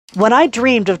When I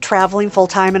dreamed of traveling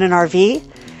full-time in an RV,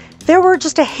 there were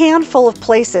just a handful of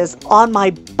places on my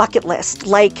bucket list,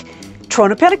 like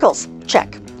Trona Pinnacles,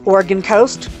 check. Oregon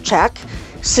Coast, check.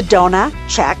 Sedona,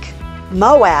 check.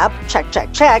 Moab, check,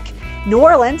 check, check. New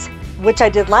Orleans, which I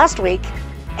did last week,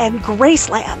 and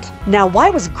Graceland. Now, why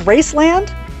was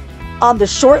Graceland on the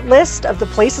short list of the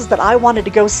places that I wanted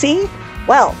to go see?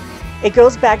 Well, it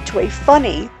goes back to a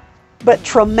funny but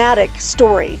traumatic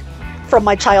story from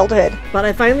my childhood. But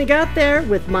I finally got there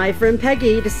with my friend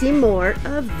Peggy to see more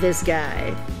of this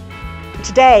guy.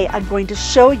 Today, I'm going to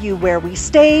show you where we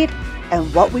stayed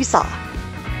and what we saw.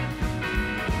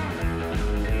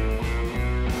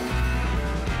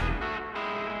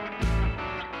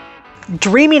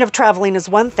 Dreaming of traveling is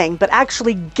one thing, but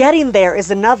actually getting there is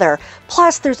another.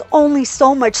 Plus, there's only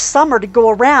so much summer to go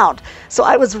around. So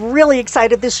I was really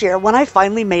excited this year when I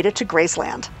finally made it to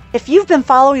Graceland. If you've been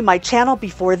following my channel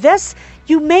before this,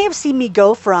 you may have seen me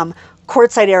go from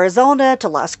Quartzsite, Arizona to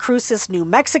Las Cruces, New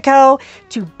Mexico,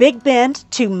 to Big Bend,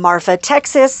 to Marfa,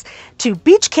 Texas, to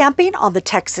beach camping on the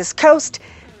Texas coast,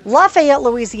 Lafayette,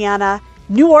 Louisiana,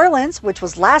 New Orleans, which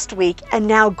was last week, and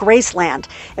now Graceland.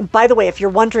 And by the way, if you're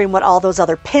wondering what all those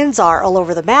other pins are all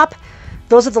over the map,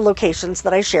 those are the locations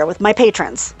that I share with my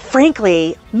patrons.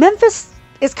 Frankly, Memphis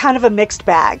is kind of a mixed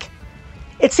bag.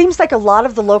 It seems like a lot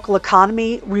of the local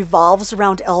economy revolves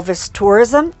around Elvis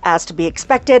tourism, as to be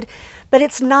expected, but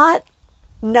it's not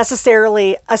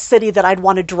necessarily a city that I'd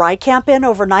want to dry camp in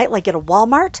overnight like at a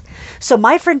Walmart. So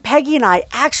my friend Peggy and I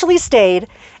actually stayed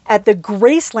at the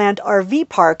Graceland RV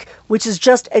park, which is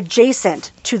just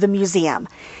adjacent to the museum.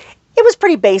 It was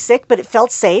pretty basic, but it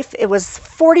felt safe. It was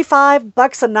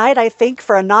 $45 a night, I think,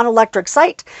 for a non-electric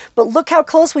site. But look how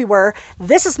close we were.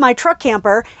 This is my truck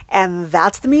camper, and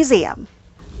that's the museum.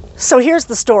 So here's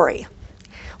the story.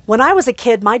 When I was a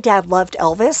kid, my dad loved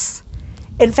Elvis.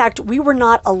 In fact, we were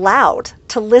not allowed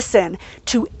to listen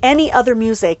to any other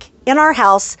music in our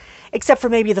house except for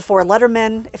maybe the Four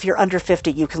Lettermen. If you're under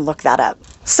 50, you can look that up.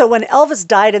 So when Elvis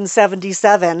died in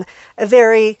 '77, a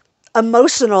very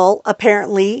emotional,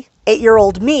 apparently,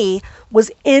 8-year-old me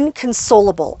was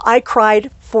inconsolable. I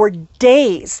cried for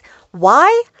days.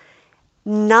 Why?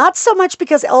 Not so much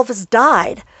because Elvis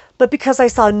died, but because I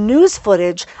saw news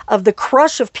footage of the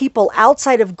crush of people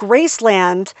outside of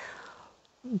Graceland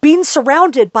being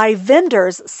surrounded by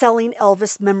vendors selling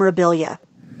Elvis memorabilia.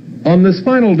 On this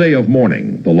final day of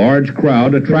mourning, the large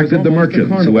crowd attracted the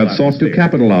merchants who have sought to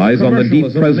capitalize on the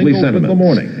deep Presley sentiment.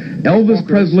 Elvis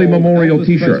Presley memorial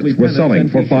T-shirts were selling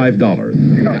for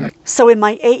 $5. So in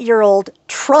my 8-year-old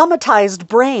traumatized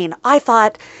brain, I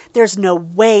thought there's no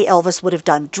way Elvis would have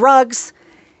done drugs.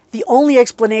 The only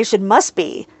explanation must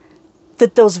be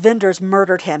that those vendors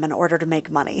murdered him in order to make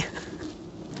money.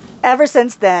 Ever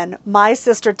since then, my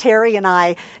sister Terry and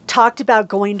I talked about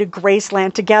going to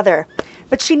Graceland together,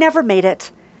 but she never made it.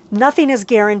 Nothing is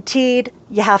guaranteed.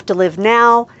 You have to live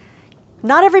now.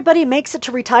 Not everybody makes it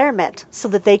to retirement so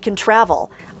that they can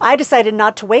travel. I decided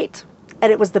not to wait,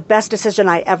 and it was the best decision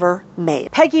I ever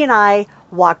made. Peggy and I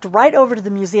walked right over to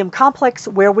the museum complex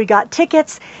where we got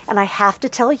tickets, and I have to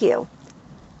tell you,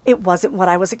 it wasn't what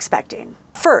I was expecting.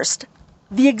 First,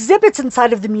 the exhibits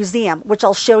inside of the museum, which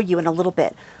I'll show you in a little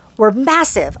bit, were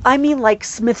massive. I mean, like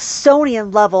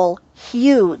Smithsonian level,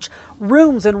 huge.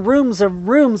 Rooms and rooms and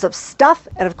rooms of stuff.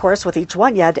 And of course, with each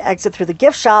one, you had to exit through the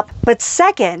gift shop. But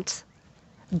second,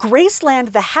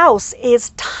 Graceland, the house,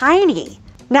 is tiny.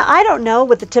 Now, I don't know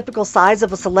what the typical size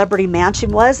of a celebrity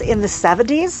mansion was in the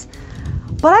 70s,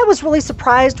 but I was really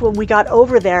surprised when we got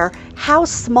over there how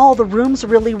small the rooms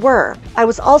really were. I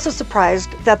was also surprised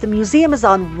that the museum is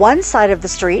on one side of the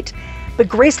street, but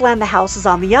Graceland, the house, is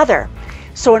on the other.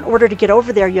 So in order to get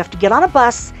over there, you have to get on a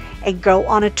bus and go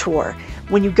on a tour.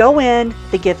 When you go in,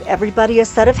 they give everybody a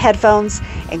set of headphones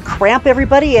and cramp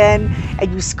everybody in,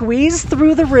 and you squeeze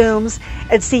through the rooms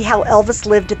and see how Elvis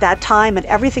lived at that time, and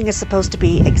everything is supposed to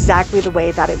be exactly the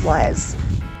way that it was.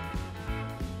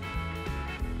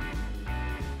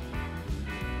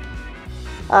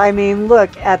 I mean,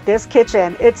 look at this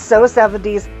kitchen. It's so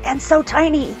 70s and so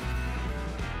tiny.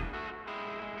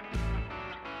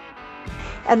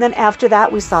 And then after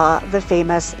that, we saw the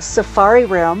famous safari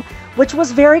room, which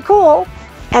was very cool.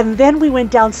 And then we went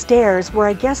downstairs where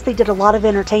I guess they did a lot of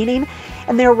entertaining.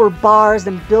 And there were bars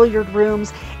and billiard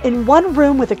rooms in one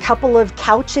room with a couple of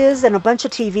couches and a bunch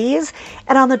of TVs.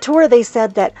 And on the tour, they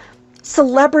said that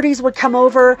celebrities would come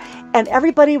over and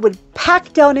everybody would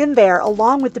pack down in there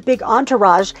along with the big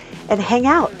entourage and hang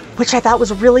out, which I thought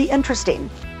was really interesting.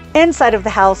 Inside of the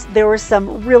house, there were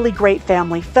some really great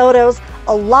family photos.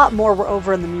 A lot more were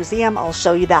over in the museum. I'll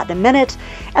show you that in a minute.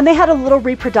 And they had a little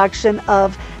reproduction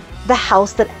of the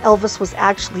house that Elvis was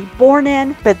actually born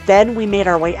in, but then we made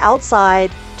our way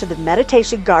outside to the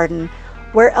meditation garden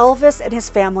where Elvis and his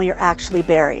family are actually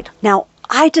buried. Now,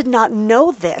 I did not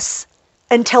know this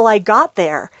until I got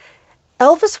there.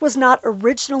 Elvis was not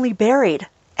originally buried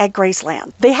at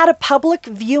Graceland. They had a public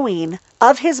viewing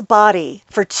of his body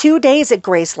for 2 days at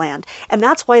Graceland, and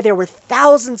that's why there were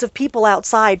thousands of people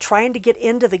outside trying to get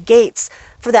into the gates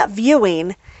for that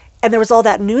viewing, and there was all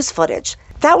that news footage.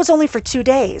 That was only for 2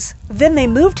 days. Then they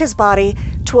moved his body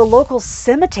to a local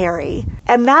cemetery,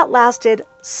 and that lasted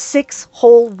 6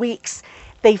 whole weeks.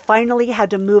 They finally had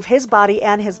to move his body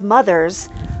and his mother's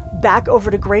back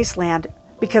over to Graceland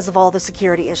because of all the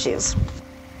security issues.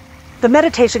 The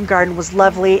meditation garden was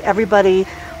lovely. Everybody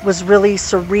was really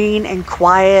serene and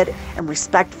quiet and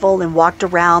respectful and walked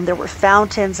around. There were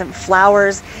fountains and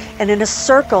flowers, and in a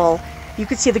circle, you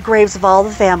could see the graves of all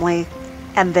the family,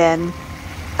 and then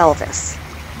Elvis.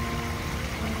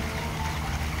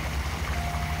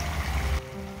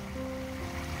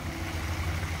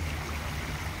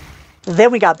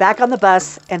 Then we got back on the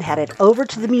bus and headed over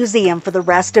to the museum for the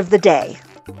rest of the day.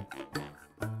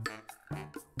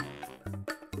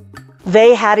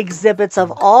 They had exhibits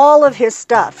of all of his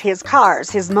stuff, his cars,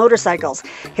 his motorcycles,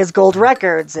 his gold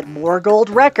records, and more gold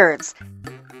records.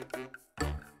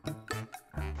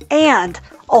 And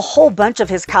a whole bunch of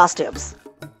his costumes.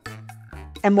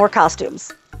 And more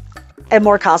costumes. And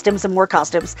more costumes and more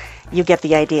costumes. You get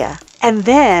the idea. And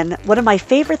then, one of my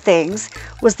favorite things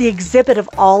was the exhibit of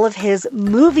all of his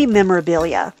movie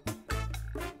memorabilia.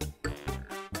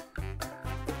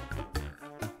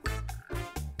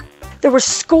 There were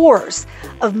scores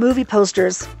of movie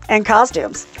posters and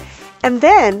costumes. And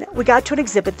then we got to an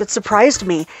exhibit that surprised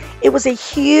me. It was a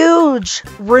huge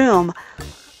room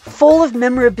full of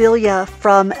memorabilia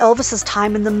from Elvis's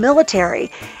time in the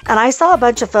military. And I saw a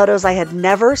bunch of photos I had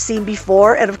never seen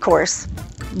before, and of course,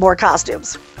 more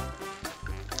costumes.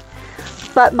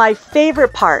 But my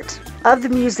favorite part of the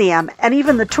museum, and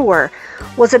even the tour,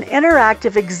 was an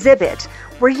interactive exhibit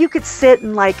where you could sit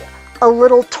in like a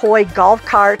little toy golf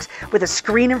cart with a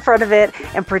screen in front of it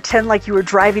and pretend like you were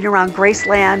driving around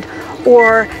Graceland,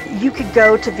 or you could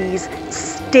go to these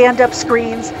stand-up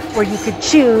screens where you could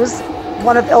choose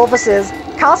one of Elvis's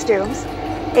costumes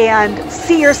and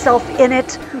see yourself in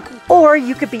it, or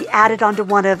you could be added onto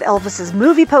one of Elvis's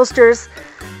movie posters,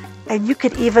 and you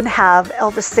could even have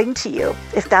Elvis sing to you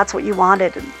if that's what you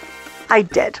wanted, and I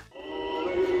did.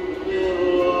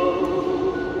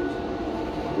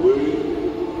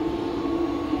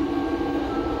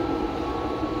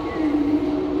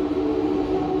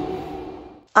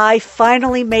 I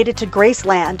finally made it to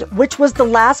Graceland, which was the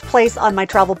last place on my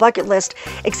travel bucket list,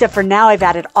 except for now I've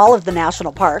added all of the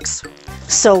national parks.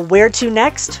 So where to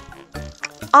next?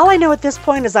 All I know at this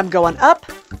point is I'm going up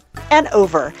and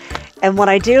over. And when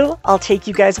I do, I'll take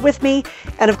you guys with me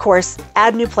and, of course,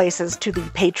 add new places to the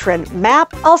patron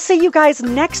map. I'll see you guys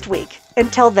next week.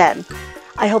 Until then,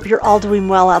 I hope you're all doing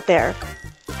well out there.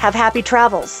 Have happy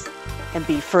travels and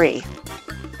be free.